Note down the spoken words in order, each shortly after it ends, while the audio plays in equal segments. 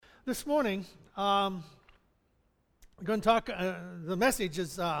This morning, I'm going to talk. The message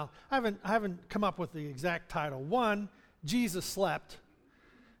is I haven't come up with the exact title. One, Jesus slept,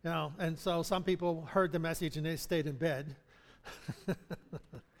 and so some people heard the message and they stayed in bed.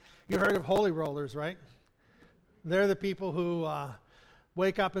 You heard of holy rollers, right? They're the people who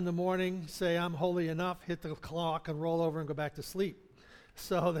wake up in the morning, say, "I'm holy enough," hit the clock, and roll over and go back to sleep.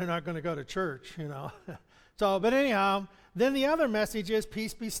 So they're not going to go to church, But anyhow, then the other message is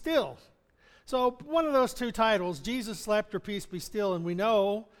peace be still. So one of those two titles, Jesus slept or peace be still, and we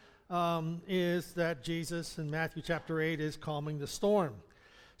know is that Jesus in Matthew chapter 8 is calming the storm.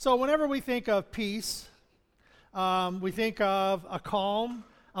 So whenever we think of peace, we think of a calm,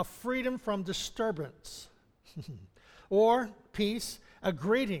 a freedom from disturbance. Or peace, a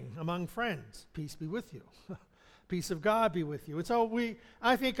greeting among friends. Peace be with you. Peace of God be with you. And so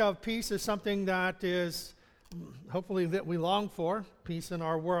I think of peace as something that is hopefully that we long for, peace in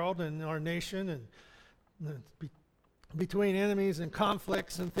our world and our nation and between enemies and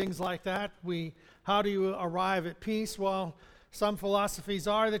conflicts and things like that. How do you arrive at peace? Well, some philosophies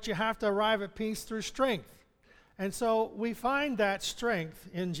are that you have to arrive at peace through strength. And so we find that strength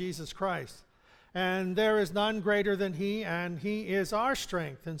in Jesus Christ. And there is none greater than He, and He is our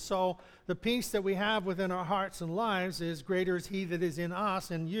strength. And so the peace that we have within our hearts and lives is greater is He that is in us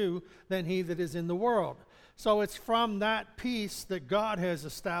and you than he that is in the world. So it's from that peace that God has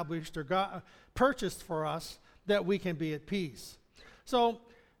established or God purchased for us that we can be at peace. So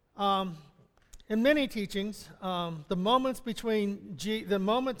in many teachings, the moments between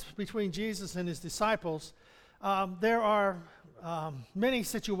Jesus and His disciples, there are many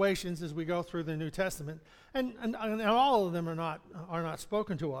situations as we go through the New Testament, and all of them are not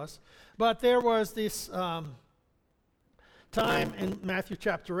spoken to us. But there was this time in Matthew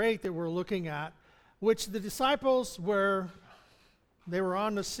chapter 8 that we're looking at, which the disciples were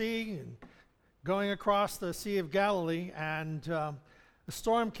on the sea and going across the Sea of Galilee, and the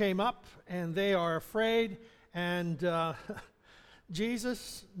storm came up, and they are afraid, and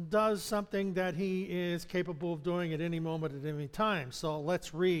Jesus does something that He is capable of doing at any moment, at any time. So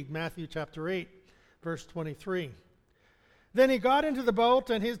let's read Matthew chapter 8, verse 23. Then He got into the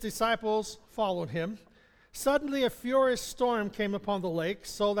boat, and His disciples followed Him. Suddenly a furious storm came upon the lake,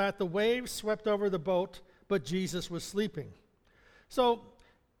 so that the waves swept over the boat, but Jesus was sleeping. So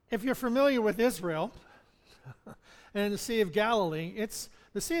if you're familiar with Israel and the Sea of Galilee,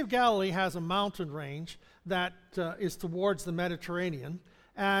 the Sea of Galilee has a mountain range that is towards the Mediterranean,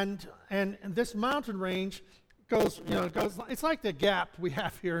 and this mountain range goes, it's like the gap we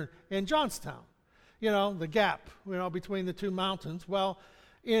have here in Johnstown, the gap, between the two mountains. Well,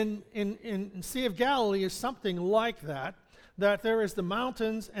 in Sea of Galilee is something like that there is the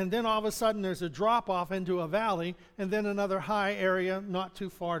mountains, and then all of a sudden there's a drop-off into a valley, and then another high area not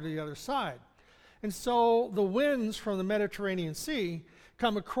too far to the other side. And so the winds from the Mediterranean Sea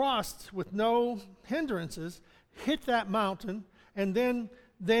come across with no hindrances, hit that mountain, and then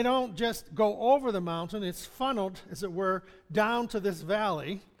they don't just go over the mountain, it's funneled, as it were, down to this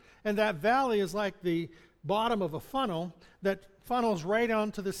valley, and that valley is like the bottom of a funnel that funnels right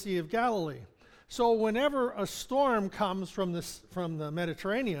onto the Sea of Galilee. So whenever a storm comes from the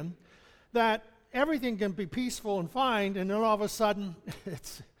Mediterranean, that everything can be peaceful and fine, and then all of a sudden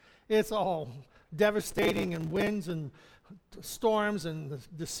it's all devastating, and winds and storms and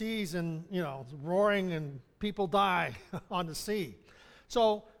the seas and roaring, and people die on the sea.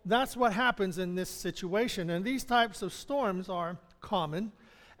 So that's what happens in this situation, and these types of storms are common.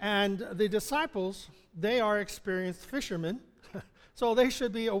 And the disciples, they are experienced fishermen, so they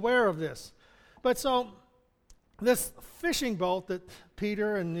should be aware of this. But so this fishing boat that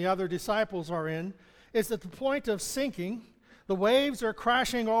Peter and the other disciples are in is at the point of sinking. The waves are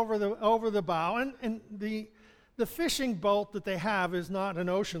crashing over the bow, and the fishing boat that they have is not an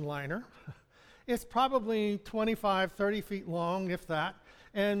ocean liner. It's probably 25, 30 feet long, if that,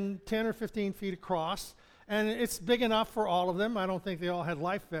 and 10 or 15 feet across. And it's big enough for all of them. I don't think they all had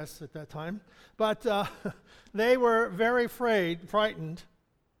life vests at that time. But they were very frightened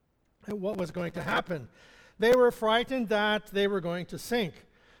at what was going to happen. They were frightened that they were going to sink.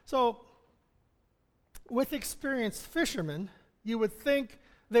 So with experienced fishermen, you would think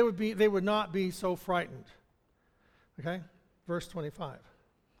they would not be so frightened. Okay? Verse 25.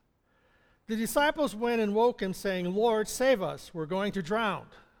 The disciples went and woke Him, saying, "Lord, save us, we're going to drown."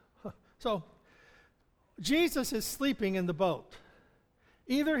 So Jesus is sleeping in the boat.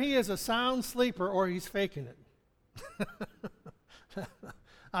 Either He is a sound sleeper or He's faking it.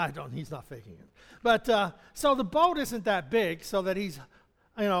 He's not faking it. But so the boat isn't that big, so that he's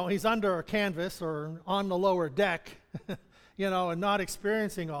under a canvas or on the lower deck, and not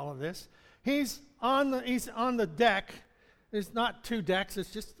experiencing all of this. He's on the deck. There's not two decks.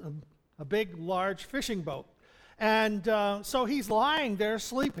 It's just a big, large fishing boat. And so he's lying there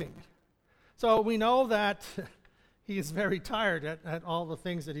sleeping. So we know that he is very tired at all the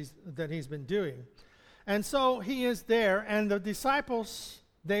things that he's been doing. And so he is there, and the disciples,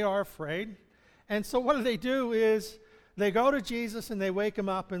 they are afraid. And so what do is they go to Jesus and they wake him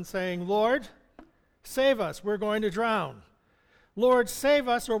up and saying, Lord, save us, we're going to drown. Lord, save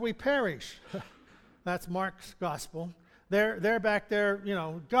us or we perish. That's Mark's gospel. They're back there,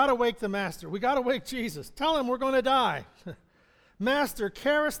 got to wake the master. We got to wake Jesus. Tell him we're going to die. Master,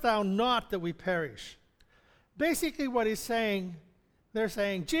 carest thou not that we perish? Basically what he's saying, they're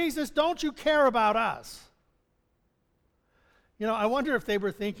saying, Jesus, don't you care about us? I wonder if they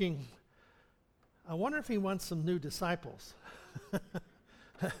were thinking, I wonder if he wants some new disciples.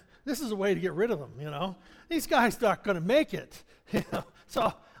 This is a way to get rid of them, These guys not going to make it,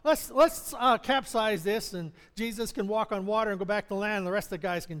 So let's capsize this, and Jesus can walk on water and go back to land, and the rest of the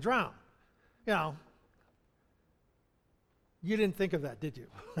guys can drown. You didn't think of that, did you?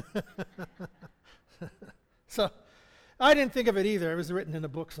 So I didn't think of it either. It was written in a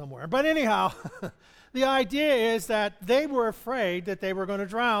book somewhere. But anyhow, the idea is that they were afraid that they were going to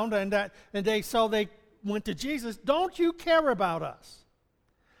drown, so they went to Jesus. Don't you care about us?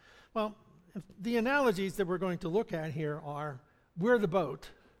 Well, the analogies that we're going to look at here are, we're the boat,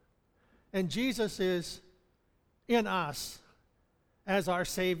 and Jesus is in us as our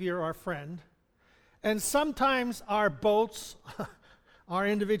Savior, our friend. And sometimes our boats, our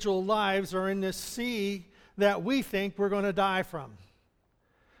individual lives are in this sea that we think we're going to die from.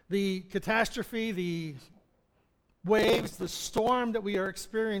 The catastrophe, the waves, the storm that we are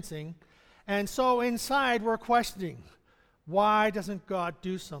experiencing. And so inside we're questioning, why doesn't God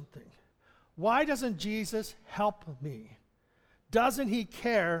do something? Why doesn't Jesus help me? Doesn't he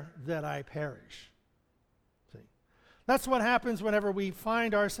care that I perish? See? That's what happens whenever we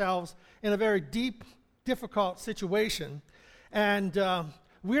find ourselves in a very deep, difficult situation, and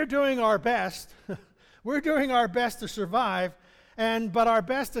we're doing our best. We're doing our best to survive, but our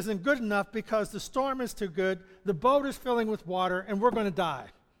best isn't good enough because the storm is too good, the boat is filling with water, and we're going to die.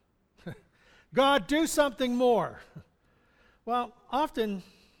 God, do something more. Well, often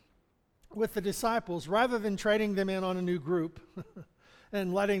with the disciples, rather than trading them in on a new group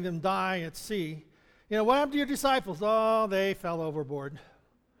and letting them die at sea, what happened to your disciples? Oh, they fell overboard.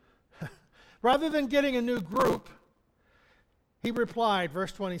 Rather than getting a new group, he replied,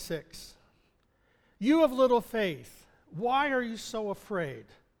 verse 26, you of little faith, why are you so afraid?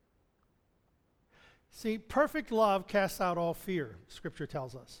 See, perfect love casts out all fear, Scripture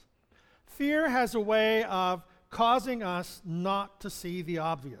tells us. Fear has a way of causing us not to see the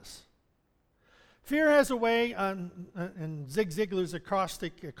obvious. Fear has a way, and Zig Ziglar's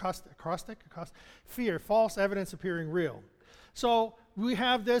acrostic, fear, false evidence appearing real. So we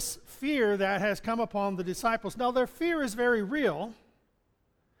have this fear that has come upon the disciples. Now their fear is very real,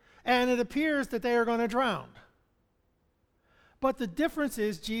 and it appears that they are going to drown. But the difference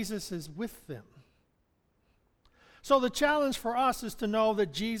is Jesus is with them. So the challenge for us is to know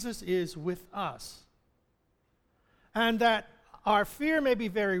that Jesus is with us. And that our fear may be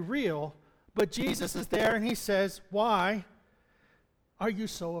very real, but Jesus is there and he says, why are you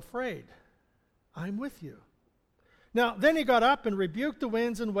so afraid? I'm with you. Now, then he got up and rebuked the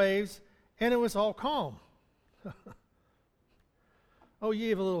winds and waves, and it was all calm. Oh,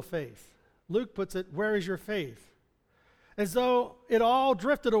 ye of a little faith. Luke puts it, where is your faith? As though it all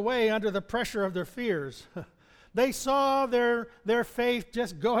drifted away under the pressure of their fears. They saw their faith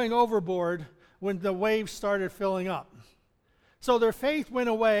just going overboard when the waves started filling up. So their faith went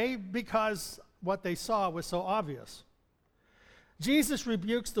away because what they saw was so obvious. Jesus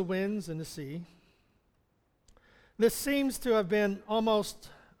rebukes the winds and the sea. This seems to have been almost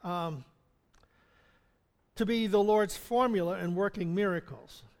to be the Lord's formula in working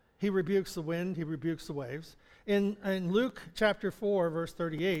miracles. He rebukes the wind, he rebukes the waves. In Luke chapter 4, verse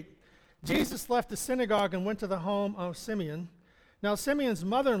 38, Jesus left the synagogue and went to the home of Simeon. Now Simeon's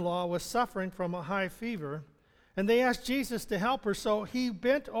mother-in-law was suffering from a high fever, and they asked Jesus to help her, so he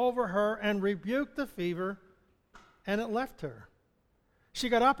bent over her and rebuked the fever, and it left her. She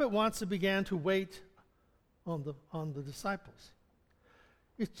got up at once and began to wait on the disciples.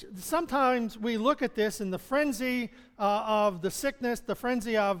 Sometimes we look at this in the frenzy of the sickness, the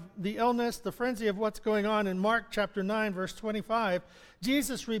frenzy of the illness, the frenzy of what's going on. In Mark chapter 9, verse 25,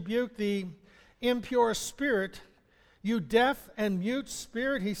 Jesus rebuked the impure spirit. You deaf and mute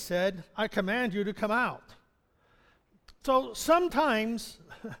spirit, he said, I command you to come out. So sometimes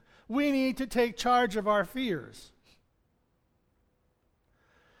we need to take charge of our fears.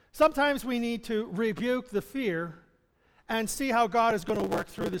 Sometimes we need to rebuke the fear and see how God is going to work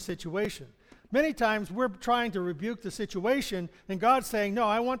through the situation. Many times we're trying to rebuke the situation, and God's saying, no,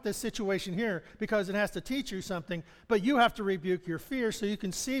 I want this situation here because it has to teach you something, but you have to rebuke your fear so you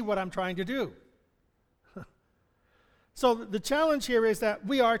can see what I'm trying to do. So the challenge here is that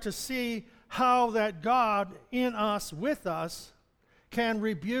we are to see how that God in us, with us, can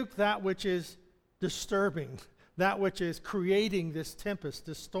rebuke that which is disturbing, that which is creating this tempest,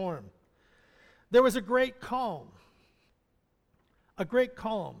 this storm. There was a great calm. A great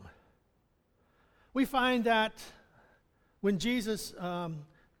calm. We find that when Jesus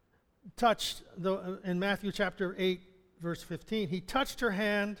touched, in Matthew chapter 8, verse 15, he touched her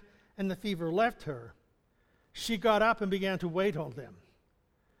hand and the fever left her. She got up and began to wait on them.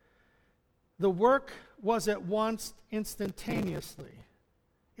 The work was at once instantaneously.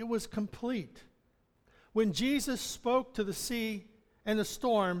 It was complete. When Jesus spoke to the sea and the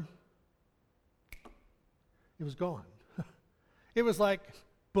storm, it was gone. It was like,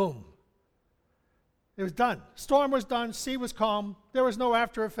 boom. It was done. Storm was done. Sea was calm. There was no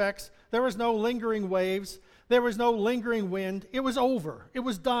after effects. There was no lingering waves. There was no lingering wind. It was over. It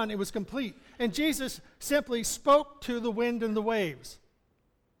was done. It was complete. And Jesus simply spoke to the wind and the waves.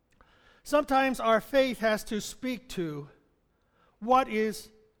 Sometimes our faith has to speak to what is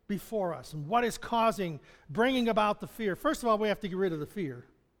before us and what is bringing about the fear. First of all, we have to get rid of the fear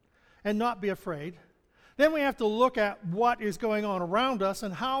and not be afraid. Then we have to look at what is going on around us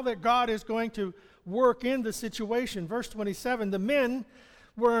and how that God is going to work in the situation. Verse 27, the men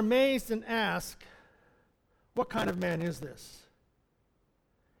were amazed and asked, what kind of man is this?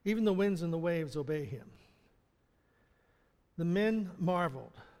 Even the winds and the waves obey him. The men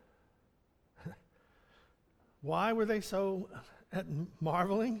marveled. Why were they so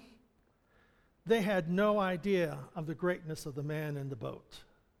marveling? They had no idea of the greatness of the man in the boat.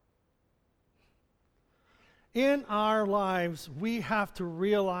 In our lives, we have to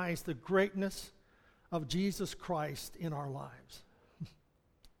realize the greatness of Jesus Christ in our lives.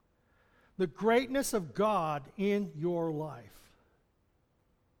 The greatness of God in your life.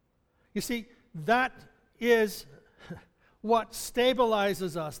 You see, that is what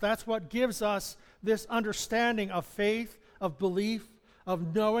stabilizes us. That's what gives us this understanding of faith, of belief,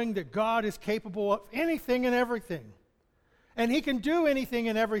 of knowing that God is capable of anything and everything. And he can do anything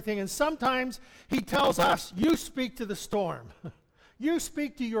and everything. And sometimes he tells us, you speak to the storm. You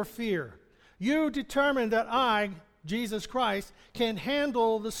speak to your fear. You determine that I, Jesus Christ, can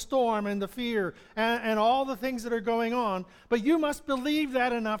handle the storm and the fear and all the things that are going on. But you must believe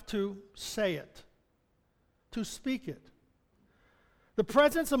that enough to say it, to speak it. The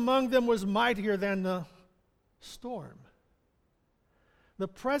presence among them was mightier than the storm. The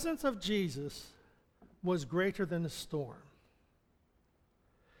presence of Jesus was greater than the storm.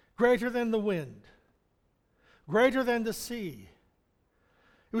 Greater than the wind, greater than the sea.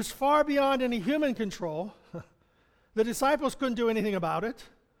 It was far beyond any human control. The disciples couldn't do anything about it.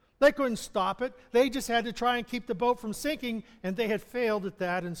 They couldn't stop it. They just had to try and keep the boat from sinking, and they had failed at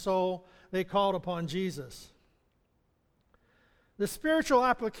that, and so they called upon Jesus. The spiritual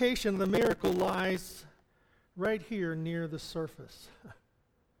application of the miracle lies right here near the surface.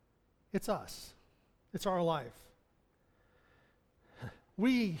 It's us. It's our life.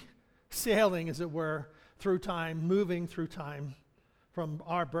 We sailing, as it were, through time, moving through time, from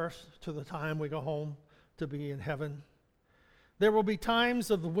our birth to the time we go home to be in heaven. There will be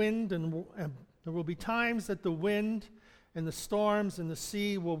times of the wind, and there will be times that the wind and the storms and the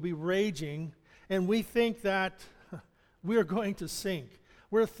sea will be raging, and we think that we're going to sink.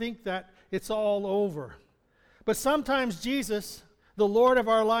 We think that it's all over. But sometimes Jesus, the Lord of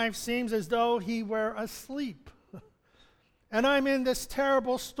our life, seems as though he were asleep. And I'm in this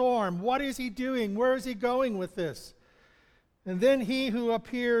terrible storm. What is he doing? Where is he going with this? And then he who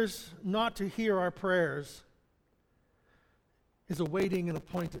appears not to hear our prayers is awaiting an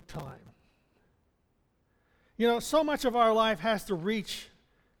appointed time. You know, so much of our life has to reach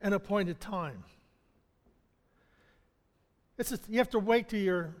an appointed time. You have to wait till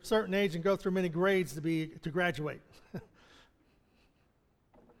you're a certain age and go through many grades to graduate.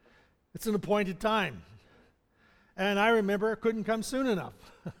 It's an appointed time. And I remember it couldn't come soon enough.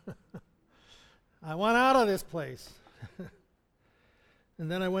 I went out of this place. And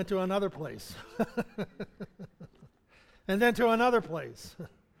then I went to another place. And then to another place.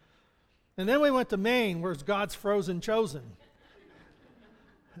 And then we went to Maine, where it's God's frozen chosen.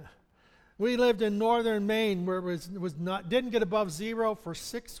 We lived in northern Maine, where it didn't get above zero for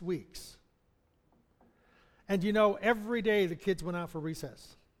 6 weeks. And you know, every day the kids went out for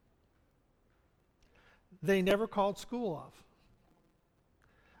recess. They never called school off.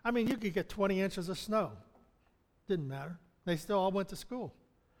 I mean, you could get 20 inches of snow. Didn't matter. They still all went to school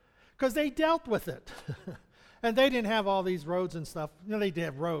because they dealt with it. And they didn't have all these roads and stuff. You know, they did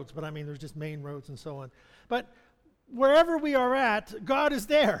have roads, but I mean, there's just main roads and so on. But wherever we are at, God is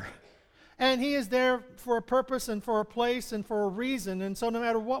there. And he is there for a purpose and for a place and for a reason. And so no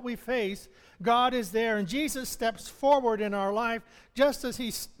matter what we face, God is there. And Jesus steps forward in our life just as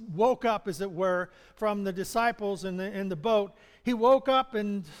he woke up, as it were, from the disciples in the boat. He woke up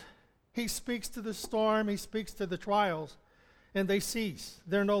and he speaks to the storm. He speaks to the trials. And they cease.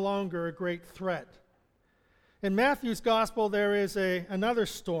 They're no longer a great threat. In Matthew's gospel, there is another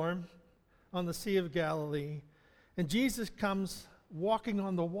storm on the Sea of Galilee. And Jesus comes walking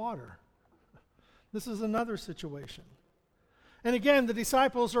on the water. This is another situation. And again, the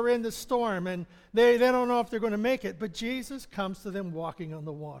disciples are in the storm, and they don't know if they're going to make it, but Jesus comes to them walking on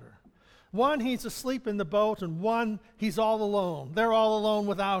the water. One, he's asleep in the boat, and one, he's all alone. They're all alone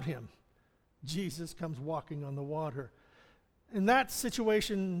without him. Jesus comes walking on the water. In that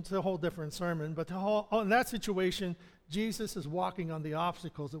situation, it's a whole different sermon, but in that situation, Jesus is walking on the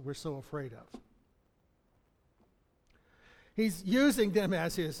obstacles that we're so afraid of. He's using them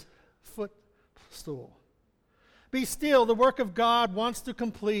as his footstool. Be still, the work of God wants to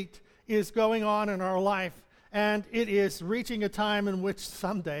complete is going on in our life, and it is reaching a time in which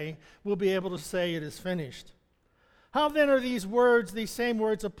someday we'll be able to say it is finished. How then are these same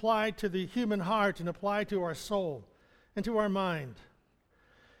words applied to the human heart and applied to our soul and to our mind?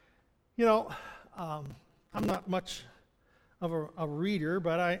 You know, I'm not much of a reader,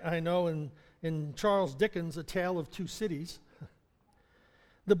 but I know in Charles Dickens' A Tale of Two Cities,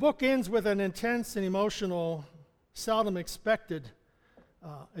 the book ends with an intense and emotional, seldom expected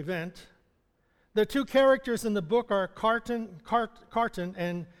event. The two characters in the book are Carton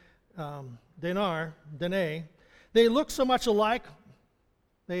and Danae. They look so much alike,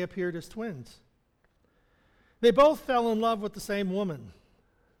 they appeared as twins. They both fell in love with the same woman.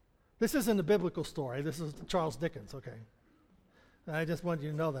 This isn't a biblical story. This is Charles Dickens, okay? I just wanted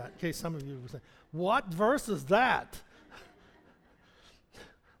you to know that, in case some of you would say, what verse is that?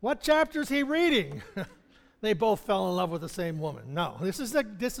 What chapter is he reading? They both fell in love with the same woman. No, this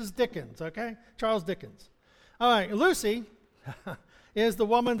is Dickens, okay? Charles Dickens. All right, Lucy is the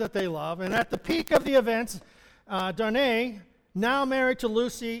woman that they love, and at the peak of the events, Darnay, now married to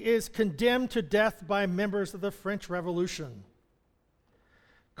Lucy, is condemned to death by members of the French Revolution.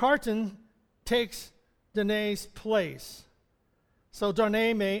 Carton takes Darnay's place so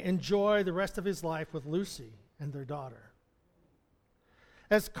Darnay may enjoy the rest of his life with Lucy and their daughter.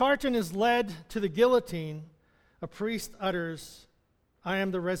 As Carton is led to the guillotine, a priest utters, "I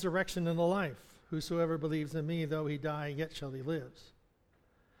am the resurrection and the life. Whosoever believes in me, though he die, yet shall he live."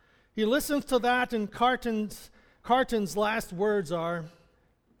 He listens to that, and Carton's last words are,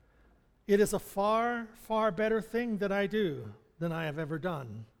 "It is a far, far better thing that I do than I have ever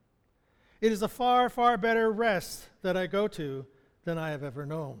done. It is a far, far better rest that I go to than I have ever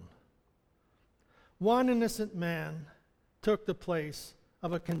known." One innocent man took the place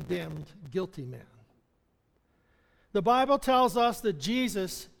of a condemned, guilty man. The Bible tells us that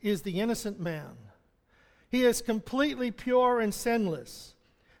Jesus is the innocent man. He is completely pure and sinless,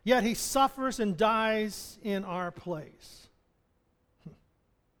 yet he suffers and dies in our place.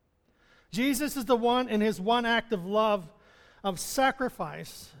 Jesus is the one, in his one act of love, of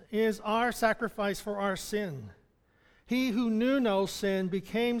sacrifice, is our sacrifice for our sin. He who knew no sin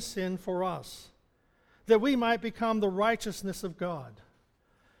became sin for us, that we might become the righteousness of God.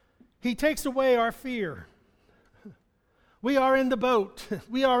 He takes away our fear. We are in the boat.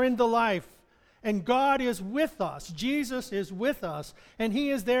 We are in the life. And God is with us. Jesus is with us. And he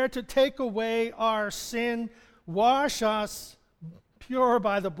is there to take away our sin, wash us pure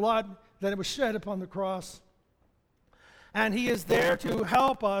by the blood that was shed upon the cross. And he is there to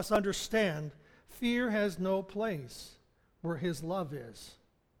help us understand fear has no place where his love is.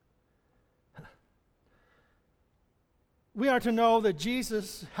 We are to know that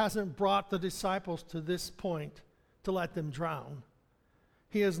Jesus hasn't brought the disciples to this point to let them drown.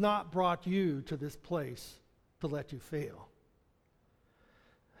 He has not brought you to this place to let you fail.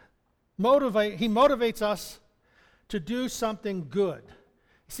 He motivates us to do something good.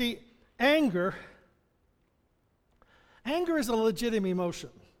 See, anger is a legitimate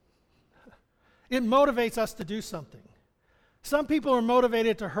emotion. It motivates us to do something. Some people are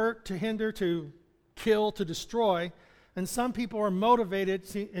motivated to hurt, to hinder, to kill, to destroy. And some people are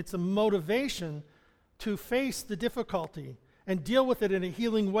motivated, it's a motivation to face the difficulty and deal with it in a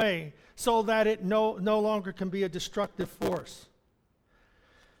healing way so that it no longer can be a destructive force.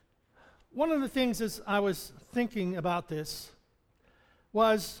 One of the things as I was thinking about this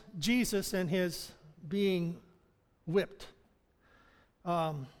was Jesus and his being whipped,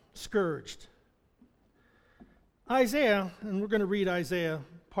 scourged. Isaiah, and we're going to read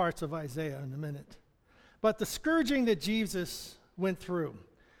parts of Isaiah in a minute, but the scourging that Jesus went through.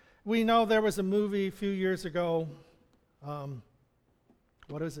 We know there was a movie a few years ago,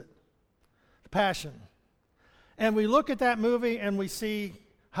 what is it? The Passion. And we look at that movie and we see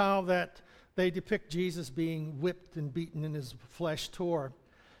how that they depict Jesus being whipped and beaten and his flesh tore.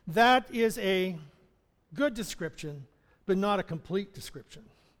 That is a good description, but not a complete description.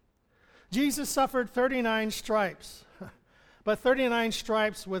 Jesus suffered 39 stripes, but 39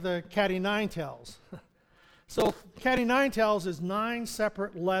 stripes with a catty nine tails. So catty nine tails is 9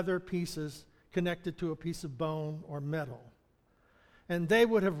 separate leather pieces connected to a piece of bone or metal. And they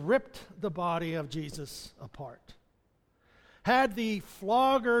would have ripped the body of Jesus apart. Had the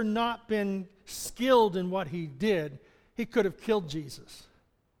flogger not been skilled in what he did, he could have killed Jesus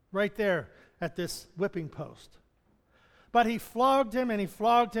right there at this whipping post. But he flogged him and he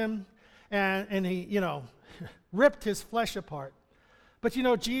flogged him and he, ripped his flesh apart. But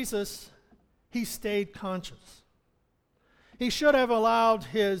Jesus, he stayed conscious. He should have allowed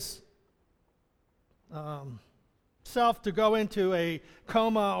his self to go into a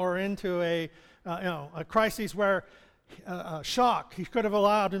coma or into a crisis where shock. He could have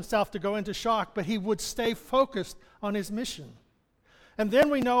allowed himself to go into shock, but he would stay focused on his mission. And then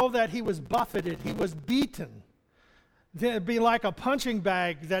we know that he was buffeted, he was beaten. It'd be like a punching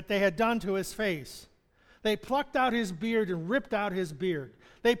bag that they had done to his face. They plucked out his beard and ripped out his beard.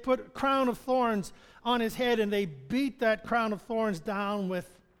 They put a crown of thorns on his head and they beat that crown of thorns down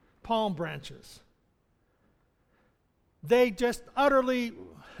with palm branches. They just utterly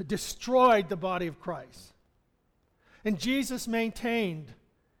destroyed the body of Christ. And Jesus maintained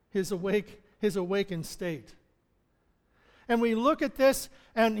his awakened state. And we look at this,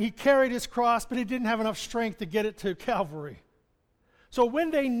 and he carried his cross, but he didn't have enough strength to get it to Calvary. So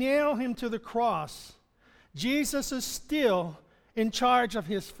when they nail him to the cross, Jesus is still in charge of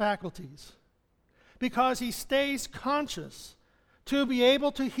his faculties because he stays conscious to be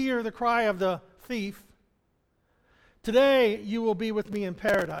able to hear the cry of the thief, "Today you will be with me in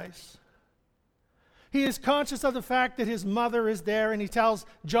paradise." He is conscious of the fact that his mother is there, and he tells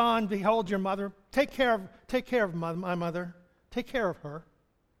John, "Behold your mother. Take care of my mother. Take care of her."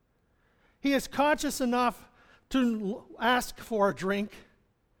 He is conscious enough to ask for a drink.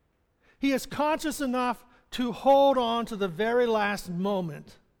 He is conscious enough to hold on to the very last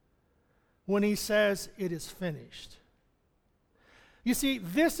moment when he says, "It is finished." You see,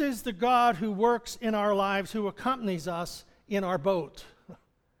 this is the God who works in our lives, who accompanies us in our boat.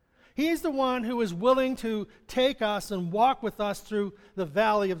 He's the one who is willing to take us and walk with us through the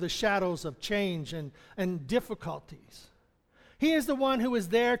valley of the shadows of change and difficulties. He is the one who is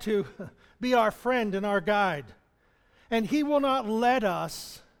there to be our friend and our guide. And he will not let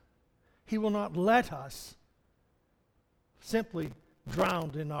us simply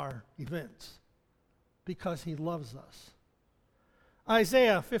drown in our events because he loves us.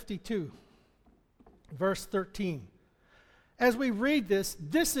 Isaiah 52, verse 13. As we read this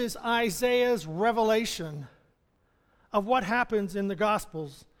is Isaiah's revelation of what happens in the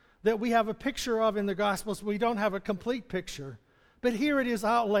Gospels that we have a picture of in the Gospels. We don't have a complete picture, but here it is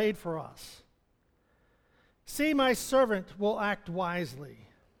outlaid for us. "See, my servant will act wisely.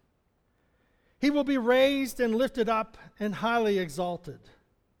 He will be raised and lifted up and highly exalted.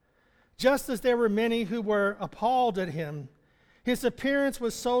 Just as there were many who were appalled at him, his appearance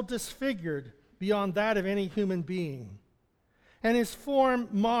was so disfigured beyond that of any human being, and his form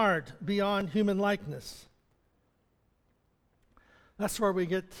marred beyond human likeness." That's where we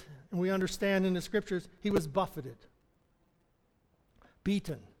get, and we understand in the scriptures, he was buffeted,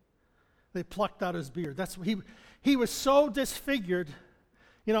 beaten. They plucked out his beard. He was so disfigured.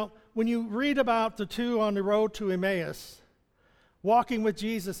 When you read about the two on the road to Emmaus, walking with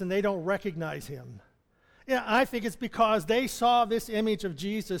Jesus and they don't recognize him, I think it's because they saw this image of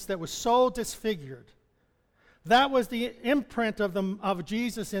Jesus that was so disfigured. That was the imprint of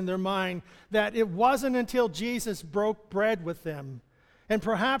Jesus in their mind, that it wasn't until Jesus broke bread with them. And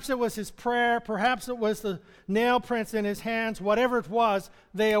perhaps it was his prayer, perhaps it was the nail prints in his hands, whatever it was,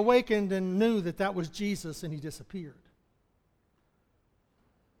 they awakened and knew that was Jesus, and he disappeared.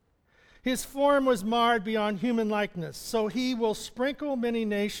 His form was marred beyond human likeness, so he will sprinkle many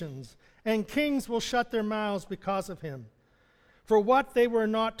nations, and kings will shut their mouths because of him. For what they were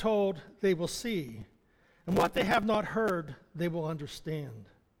not told, they will see, and what they have not heard, they will understand.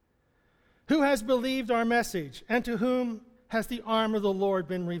 Who has believed our message, and to whom has the arm of the Lord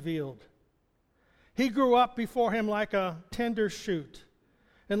been revealed? He grew up before him like a tender shoot,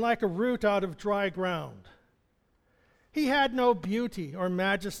 and like a root out of dry ground. He had no beauty or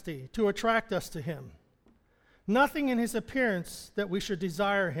majesty to attract us to him, nothing in his appearance that we should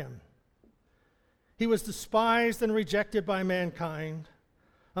desire him. He was despised and rejected by mankind,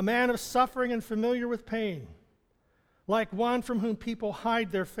 a man of suffering and familiar with pain, like one from whom people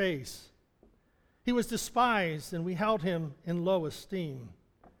hide their face. He was despised, and we held him in low esteem.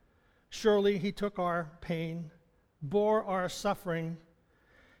 Surely he took our pain, bore our suffering,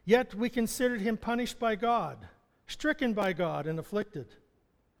 yet we considered him punished by God, stricken by God, and afflicted.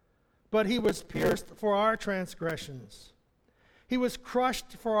 But he was pierced for our transgressions. He was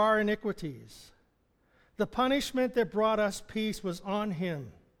crushed for our iniquities. The punishment that brought us peace was on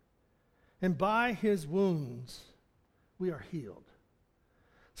him, and by his wounds we are healed.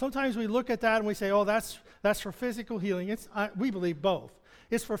 Sometimes we look at that and we say, oh, that's for physical healing. We believe both.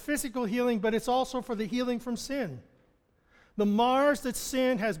 It's for physical healing, but it's also for the healing from sin. The mars that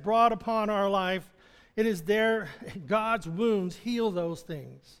sin has brought upon our life, it is there, God's wounds heal those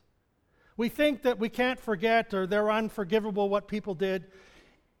things. We think that we can't forget or they're unforgivable what people did.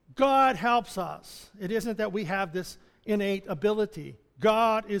 God helps us. It isn't that we have this innate ability.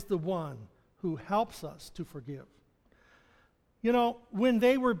 God is the one who helps us to forgive. You know, when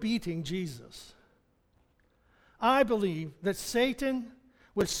they were beating Jesus, I believe that Satan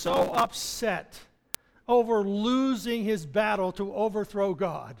was so upset over losing his battle to overthrow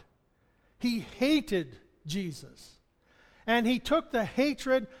God. He hated Jesus. And he took the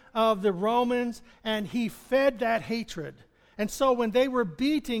hatred of the Romans and he fed that hatred. And so when they were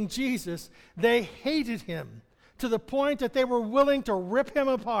beating Jesus, they hated him to the point that they were willing to rip him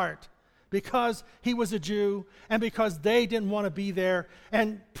apart because he was a Jew and because they didn't want to be there,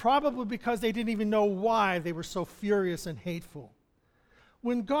 and probably because they didn't even know why they were so furious and hateful.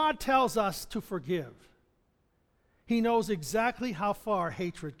 When God tells us to forgive, he knows exactly how far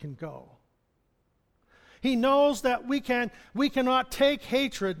hatred can go. He knows that we cannot take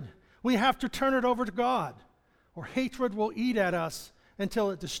hatred. We have to turn it over to God, or hatred will eat at us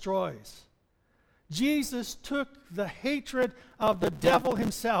until it destroys. Jesus took the hatred of the devil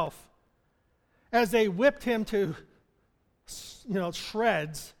himself as they whipped him to,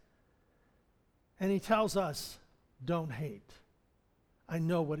 shreds, and he tells us, don't hate. I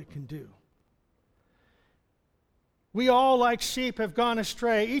know what it can do. We all, like sheep, have gone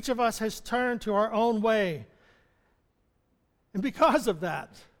astray. Each of us has turned to our own way. And because of that,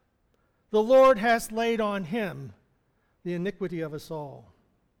 the Lord has laid on him the iniquity of us all.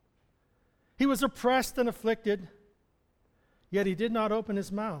 He was oppressed and afflicted, yet he did not open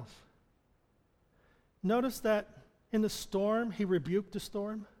his mouth. Notice that in the storm, he rebuked the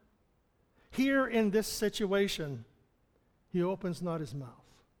storm. Here in this situation, he opens not his mouth.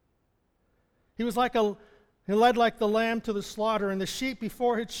 He led like the lamb to the slaughter, and the sheep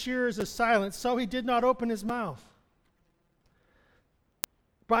before its shearers is silent, so he did not open his mouth.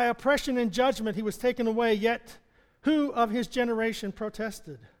 By oppression and judgment he was taken away, yet who of his generation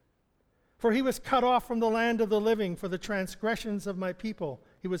protested? For he was cut off from the land of the living, for the transgressions of my people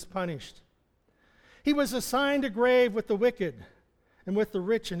he was punished. He was assigned a grave with the wicked and with the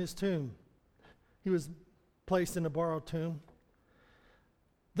rich in his tomb. He was placed in a borrowed tomb.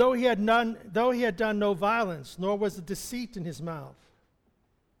 Though he had done no violence, nor was a deceit in his mouth.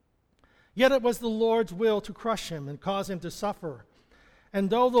 Yet it was the Lord's will to crush him and cause him to suffer. And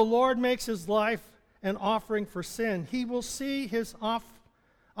though the Lord makes his life an offering for sin, he will see his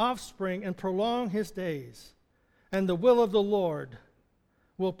offspring and prolong his days. And the will of the Lord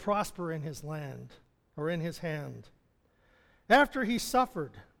will prosper in his land, or in his hand. After he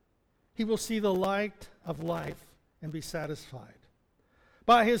suffered, he will see the light of life and be satisfied.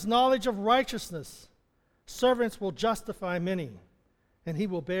 By his knowledge of righteousness, servants will justify many, and he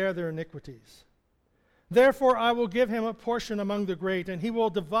will bear their iniquities. Therefore I will give him a portion among the great, and he will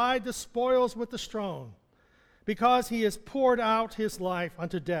divide the spoils with the strong, because he has poured out his life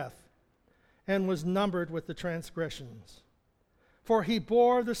unto death, and was numbered with the transgressions. For he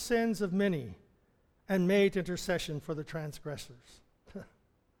bore the sins of many, and made intercession for the transgressors.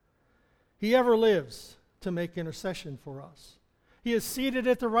 He ever lives to make intercession for us. He is seated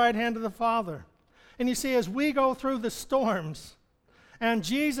at the right hand of the Father. And you see, as we go through the storms, and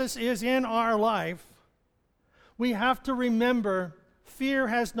Jesus is in our life, we have to remember fear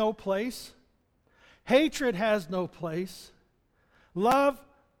has no place. Hatred has no place. Love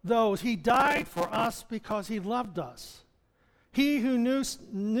those. He died for us because he loved us. He who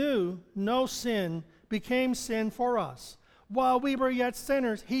knew no sin became sin for us. While we were yet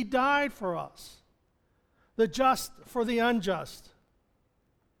sinners, he died for us, the just for the unjust.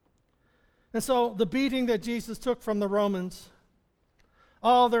 And so the beating that Jesus took from the Romans,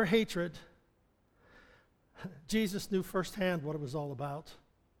 all their hatred. Jesus knew firsthand what it was all about.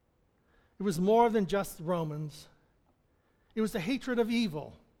 It was more than just the Romans. It was the hatred of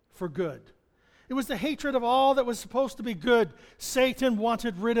evil for good. It was the hatred of all that was supposed to be good. Satan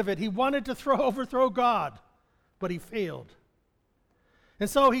wanted rid of it. He wanted to overthrow God, but he failed. And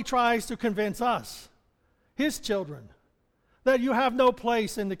so he tries to convince us, his children, that you have no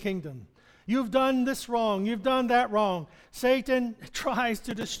place in the kingdom. You've done this wrong. You've done that wrong. Satan tries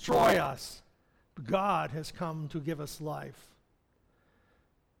to destroy us. But God has come to give us life.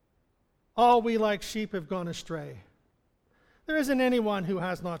 All we like sheep have gone astray. There isn't anyone who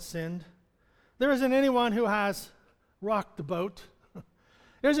has not sinned. There isn't anyone who has rocked the boat.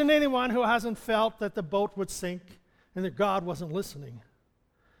 There isn't anyone who hasn't felt that the boat would sink and that God wasn't listening.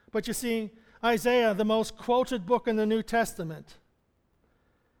 But you see, Isaiah, the most quoted book in the New Testament,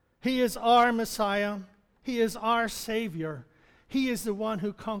 he is our Messiah. He is our Savior. He is the one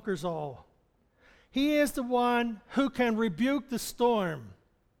who conquers all. He is the one who can rebuke the storm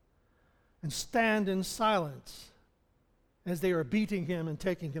and stand in silence as they are beating him and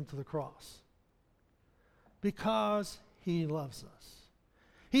taking him to the cross. Because he loves us.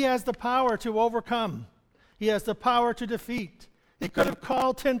 He has the power to overcome. He has the power to defeat. He could have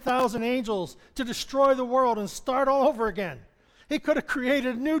called 10,000 angels to destroy the world and start all over again. He could have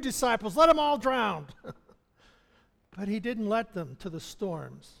created new disciples, let them all drown. But he didn't let them to the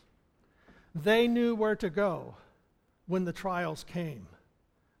storms. They knew where to go when the trials came.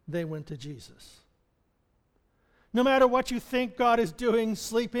 They went to Jesus. No matter what you think God is doing,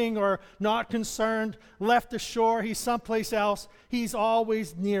 sleeping or not concerned, left ashore, he's someplace else, he's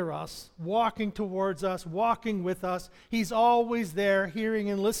always near us, walking towards us, walking with us. He's always there, hearing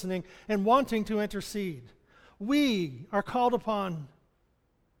and listening and wanting to intercede. We are called upon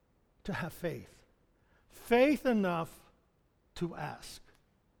to have faith. Faith enough to ask.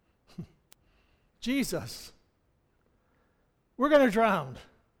 Jesus, we're going to drown.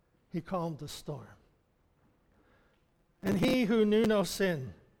 He calmed the storm. And he who knew no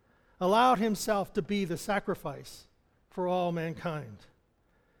sin allowed himself to be the sacrifice for all mankind.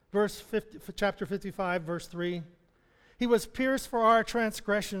 Chapter 55, verse 3. He was pierced for our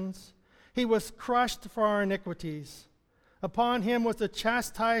transgressions. He was crushed for our iniquities. Upon him was the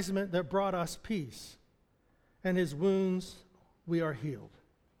chastisement that brought us peace. And his wounds we are healed.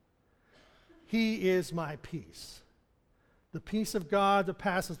 He is my peace. The peace of God that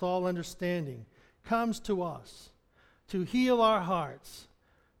passeth all understanding comes to us to heal our hearts,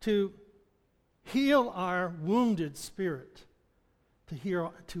 to heal our wounded spirit,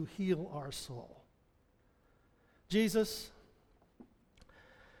 to heal our soul. Jesus,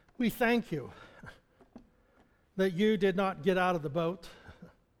 we thank you that you did not get out of the boat.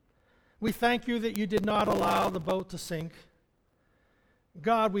 We thank you that you did not allow the boat to sink.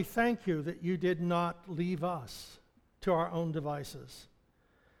 God, we thank you that you did not leave us to our own devices.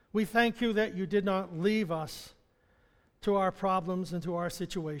 We thank you that you did not leave us to our problems and to our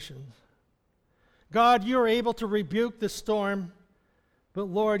situations. God, you are able to rebuke the storm, but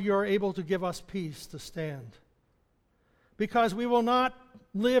Lord, you are able to give us peace to stand. Because we will not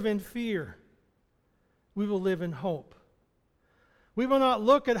live in fear. We will live in hope. We will not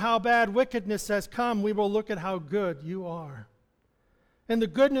look at how bad wickedness has come. We will look at how good you are. And the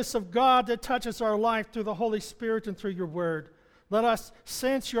goodness of God that touches our life through the Holy Spirit and through your word. Let us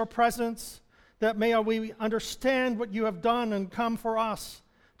sense your presence, that may we understand what you have done and come for us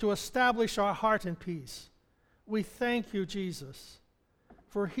to establish our heart in peace. We thank you, Jesus,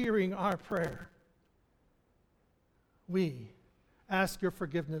 for hearing our prayer. We ask your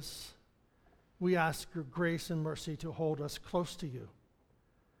forgiveness. We ask your grace and mercy to hold us close to you.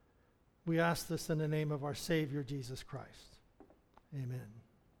 We ask this in the name of our Savior, Jesus Christ. Amen.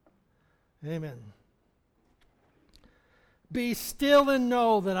 Amen. Be still and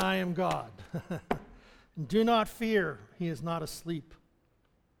know that I am God. Do not fear. He is not asleep.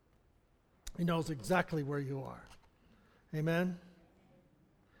 He knows exactly where you are. Amen.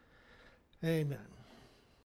 Amen.